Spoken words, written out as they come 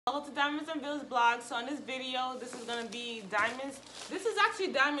Welcome to Diamonds and Bills blog. So in this video, this is gonna be Diamonds. This is actually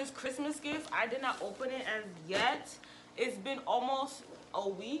Diamonds' Christmas gift. I did not open it as yet. It's been almost a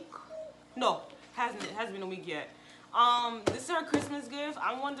week. No, hasn't been a week yet. This is her Christmas gift.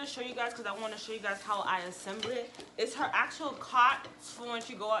 I wanted to show you guys because I want to show you guys how I assemble it. It's her actual cot for when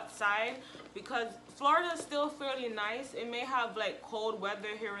she go outside, because Florida is still fairly nice. It may have like cold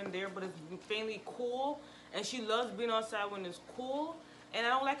weather here and there, but it's fairly cool, and she loves being outside when it's cool. And I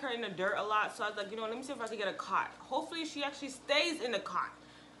don't like her in the dirt a lot, so I was like, you know, let me see if I can get a cot. Hopefully she actually stays in the cot.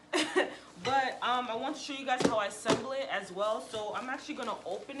 But I want to show you guys how I assemble it as well. So I'm actually going to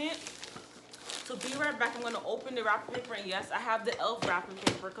open it. So be right back. I'm going to open the wrapping paper. And yes, I have the e.l.f. wrapping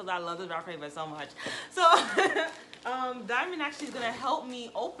paper because I love the wrapping paper so much. So Diamond actually is going to help me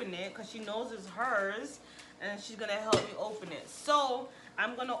open it because she knows it's hers. And she's going to help me open it. So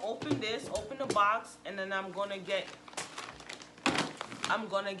I'm going to open this, open the box, and then I'm going to get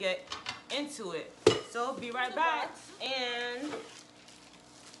into it. So be right back. And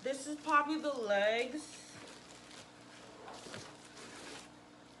this is probably the legs.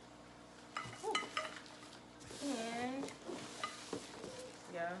 And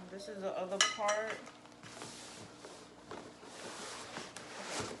yeah, this is the other part.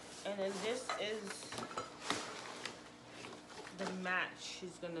 And then this is the mat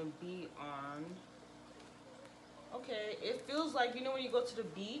she's gonna be on. Okay, it feels like, you know, when you go to the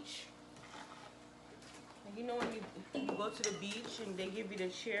beach, you know, when you go to the beach and they give you the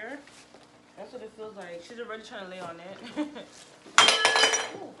chair, that's what it feels like. She's already trying to lay on it.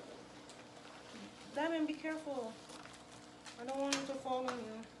 Ooh. Diamond, be careful. I don't want it to fall on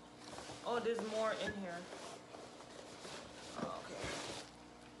you. Oh, there's more in here. Oh,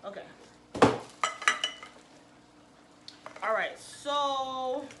 okay. Okay. All right,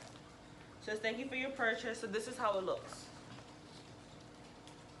 so says thank you for your purchase. So this is how it looks.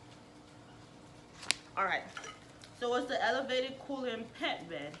 All right, so it's the elevated cooling pet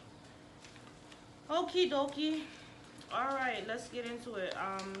bed. Okie dokie. All right, let's get into it.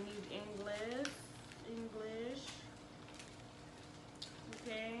 Need English.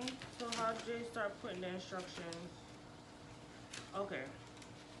 Okay, so how do they start putting the instructions? Okay.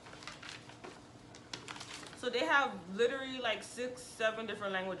 So they have literally like 6-7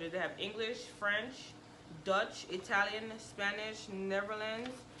 different languages. They have English, French, Dutch, Italian, Spanish,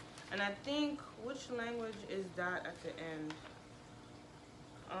 Netherlands, and I think, which language is that at the end?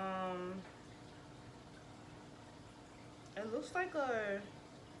 It looks like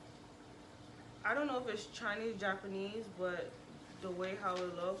I don't know if it's Chinese, Japanese, but the way how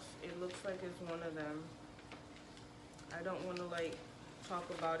it looks like it's one of them. I don't want to like talk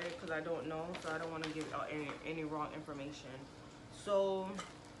about it because I don't know, so I don't want to give out any wrong information. So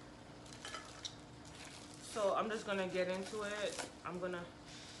I'm just gonna get into it. I'm gonna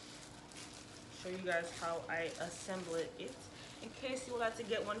show you guys how I assemble it in case you would like to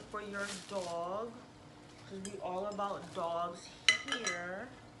get one for your dog, because we all about dogs here.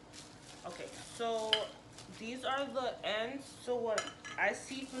 Okay, so these are the ends. So what I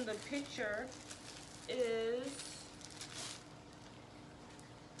see from the picture is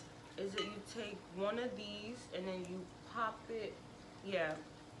that you take one of these and then you pop it. Yeah,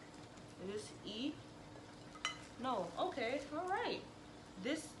 is this E? No. Okay, all right.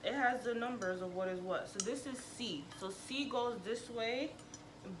 This, it has the numbers of what is what. So this is C. So C goes this way,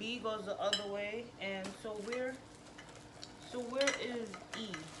 B goes the other way, and so where is E?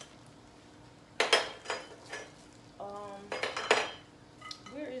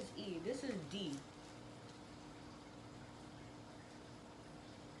 Where is E? This is D.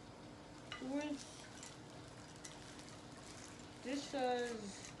 Where's, this says,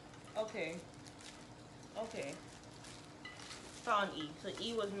 okay, found E. So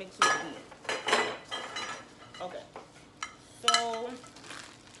E was mixed with D. Okay, so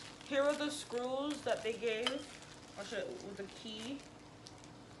here are the screws that they gave, or should, with the key.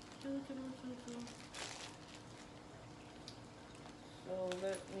 So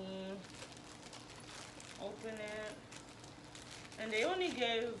let me open it, and they only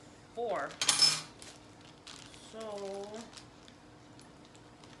gave 4. So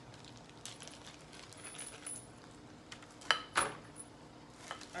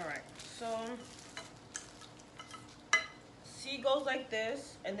all right, so C goes like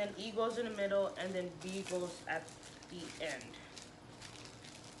this, and then E goes in the middle, and then B goes at the end.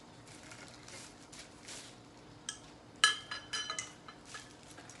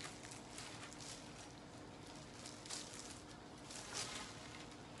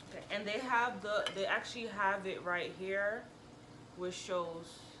 Okay, and they actually have it right here, which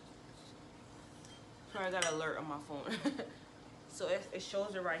shows. Sorry, I got an alert on my phone. So it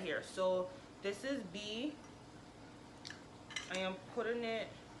shows it right here. So this is B. I am putting it,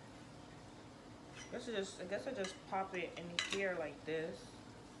 I guess I just pop it in here like this.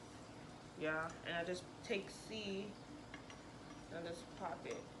 Yeah, and I just take C and just pop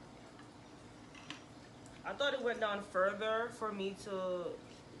it. I thought it went down further for me to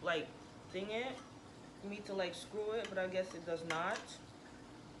like thing it, for me to like screw it, but I guess it does not.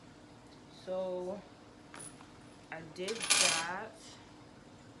 So I did that.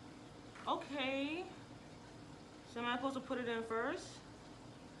 Okay. So am I supposed to put it in first?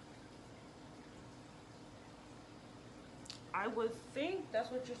 I would think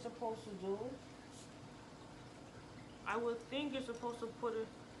that's what you're supposed to do. I would think you're supposed to put it.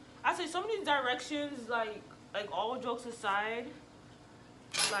 I say some of these directions, like all jokes aside,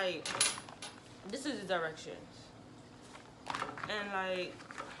 like this is the directions, and like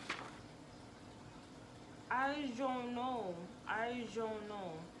I don't know.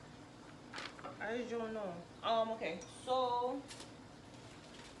 Okay, so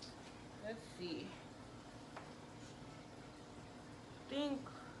let's see. I think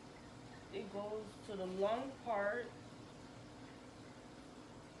it goes to the long part.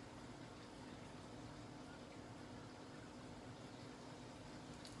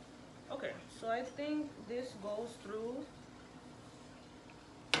 Okay, so I think this goes through.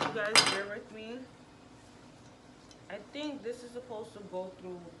 You guys bear with me. I think this is supposed to go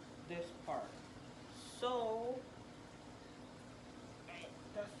through this part. So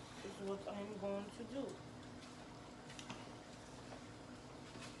that is what I'm going to do.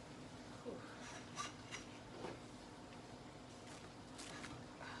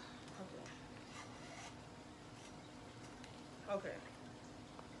 Okay.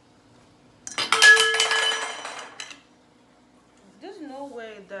 There's no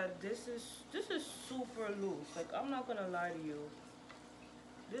way that this is super loose. Like, I'm not gonna lie to you.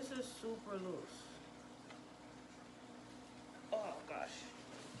 This is super loose. Oh gosh.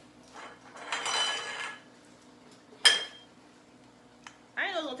 I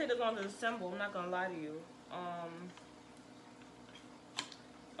ain't gonna take this long to assemble, I'm not gonna lie to you.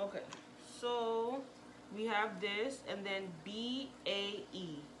 Okay. So we have this and then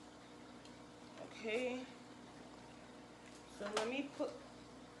BAE. Okay. So let me put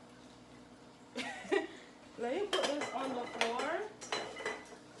this on the floor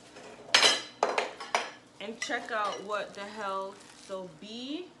and check out what the hell. So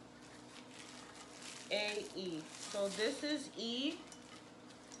BAE. So this is E,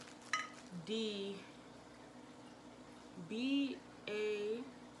 D, B, A.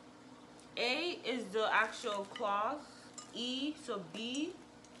 A is the actual cloth. E, so B.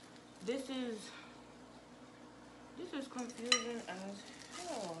 This is confusing as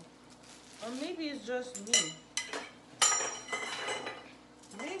hell. Or maybe it's just me.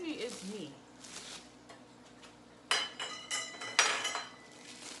 Maybe it's me.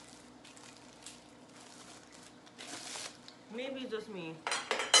 Maybe it's just me.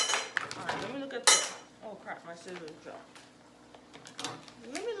 Alright, let me look at the, oh crap, my scissors dropped.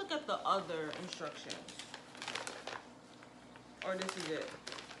 Let me look at the other instructions. Or this is it.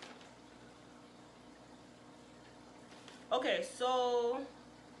 Okay, so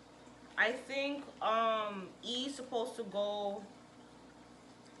I think E is supposed to go,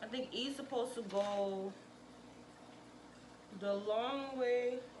 I think E is supposed to go the long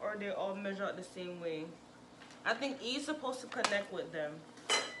way, or they all measure out the same way. I think E is supposed to connect with them,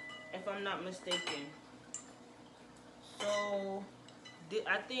 if I'm not mistaken. So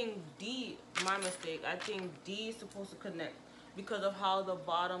I think D, my mistake, I think D is supposed to connect because of how the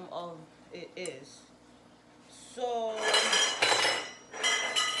bottom of it is. So I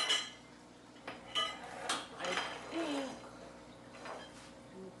think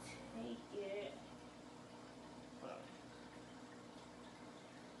you take it.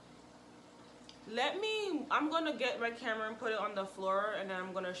 I'm gonna get my camera and put it on the floor, and then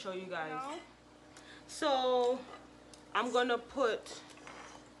I'm gonna show you guys. So I'm gonna let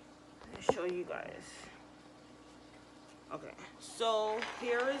me show you guys. Okay, so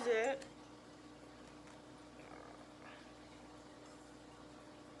here is it.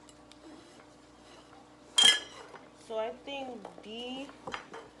 So I think D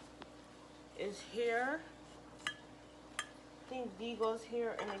is here. I think D goes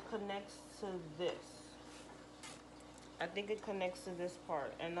here and it connects to this. I think it connects to this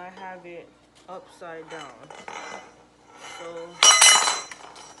part, and I have it upside down. So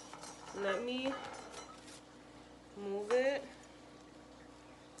let me move it.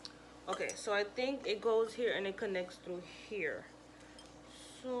 Okay, so I think it goes here and it connects through here.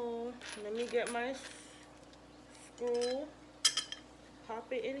 So let me get my screw. pop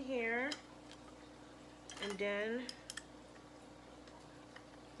it in here, and then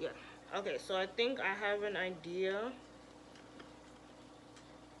yeah. Okay, so I think I have an idea.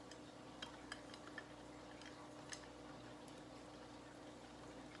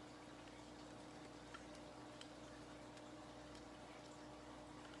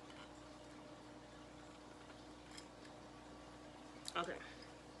 Okay.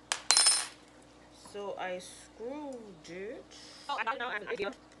 So I screwed it. Oh, I now have an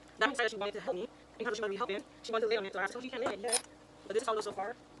idea. That said that she wanted to help me. And because she wanted to be helping, she wanted to lay on it. So I asked her, oh, she can't lay on it yet. But this is how it looks so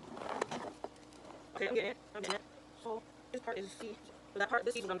far. Okay, I'm getting it. I'm getting it. So this part is C. So that part,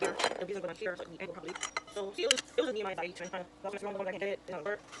 this seat was on there. And these are going on here, so the ankle probably. So see, it was me and my anxiety trying to mess around the one that I can't get it. It doesn't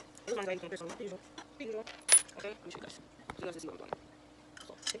work. It was my anxiety going through, so the usual. The usual. Okay, let me show you guys. So you guys can see what I'm doing.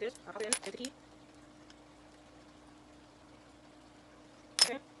 So take this, I'll pop it in, take the key.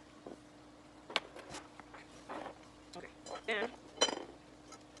 Okay. Okay. And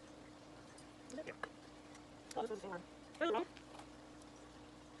oh, this was the same one. There's one.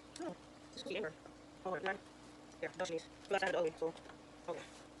 No. This is the anger. Oh, right. Yeah, that's nice. So that's the other way, so okay.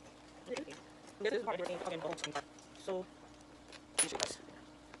 This is the part where we're talking about. So let me show you guys.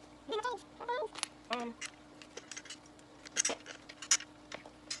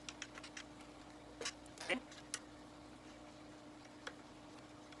 Okay.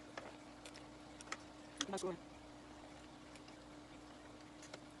 That's good.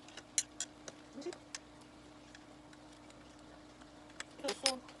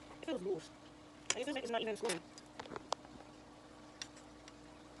 It feels loose. It feels like it's not even screwing.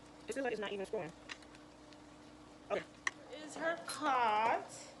 It feels like it's not even screwing. Okay. Is her cot.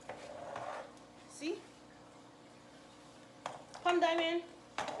 See? Come, Diamond.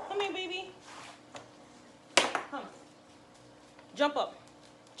 Come here, baby. Come. Jump up.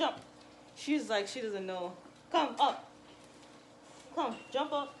 Jump. She's like, she doesn't know. Come up. Come.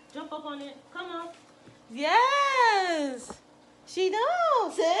 Jump up. Jump up on it. Come on. Yes. She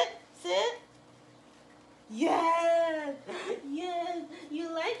knows. Sit. Sit. Yes. Yes.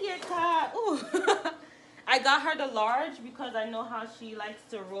 You like your cot. Ooh. I got her the large because I know how she likes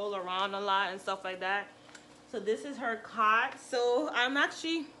to roll around a lot and stuff like that. So this is her cot. So I'm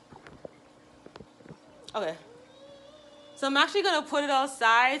actually... Okay. So I'm actually going to put it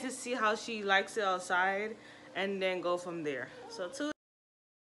outside to see how she likes it outside and then go from there. So 2